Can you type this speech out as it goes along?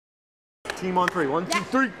team on three. One, two,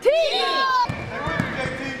 three. Team!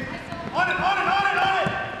 On it, on it, on it, on it!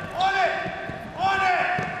 On it! On it!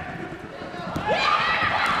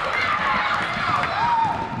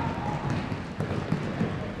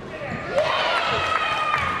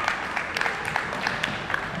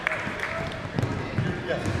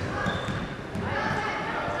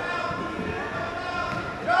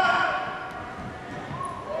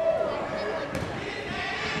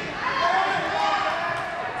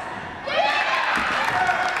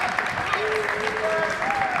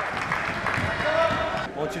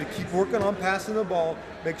 I want you to keep working on passing the ball.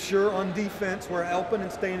 Make sure on defense we're helping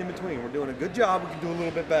and staying in between. We're doing a good job. We can do a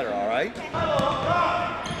little bit better, all right?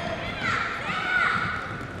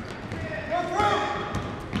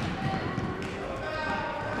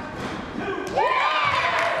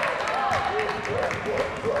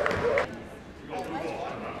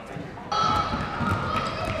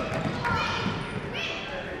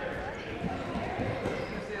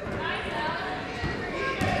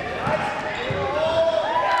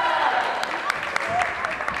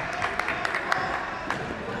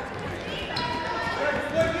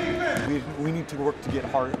 We need to work to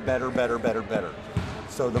get better.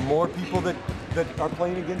 So the more people that are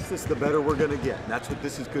playing against us, the better we're going to get. And that's what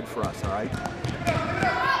this is good for us, all right?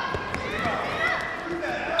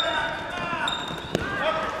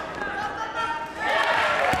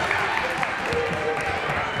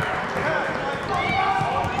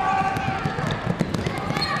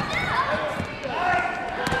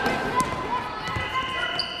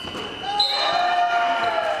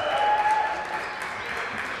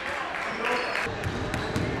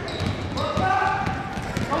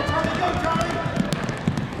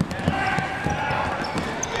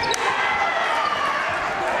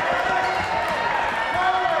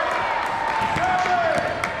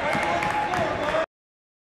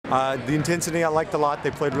 The intensity I liked a lot.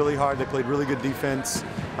 They played really hard. They played really good defense.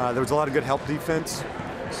 There was a lot of good help defense.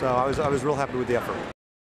 So I was real happy with the effort.